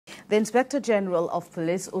The Inspector General of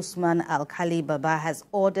Police, Usman Baba, has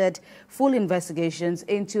ordered full investigations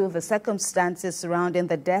into the circumstances surrounding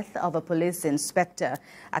the death of a police inspector,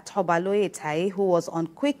 Atobaloye Taiye, who was on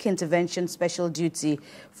quick intervention special duty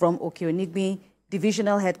from Oke-Onigbin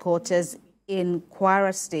Divisional Headquarters in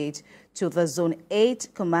Kwara State to the Zone 8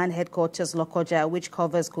 Command Headquarters, Lokoja, which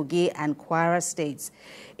covers Kogi and Kwara States.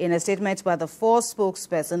 In a statement by the force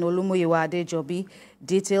spokesperson, Olumuyiwa Adejobi,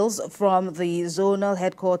 details from the zonal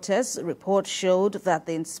headquarters report showed that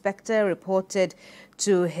the inspector reported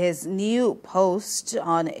to his new post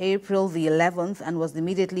on April the 11th and was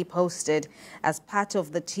immediately posted as part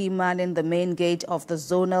of the team manning the main gate of the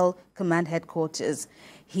zonal command headquarters.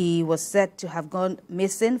 He was said to have gone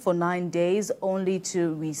missing for 9 days, only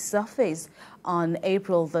to resurface on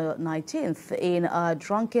April the 19th in a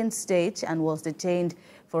drunken state and was detained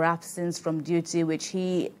for absence from duty, which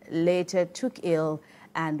he later took ill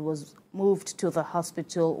and was moved to the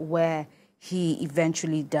hospital where he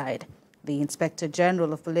eventually died. The Inspector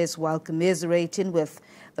General of Police, while commiserating with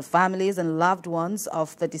the families and loved ones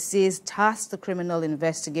of the deceased, tasked the Criminal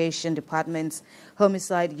Investigation Department's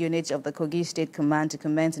Homicide Unit of the Kogi State Command to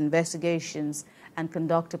commence investigations and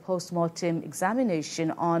conduct a post-mortem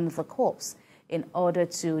examination on the corpse in order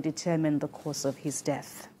to determine the cause of his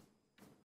death.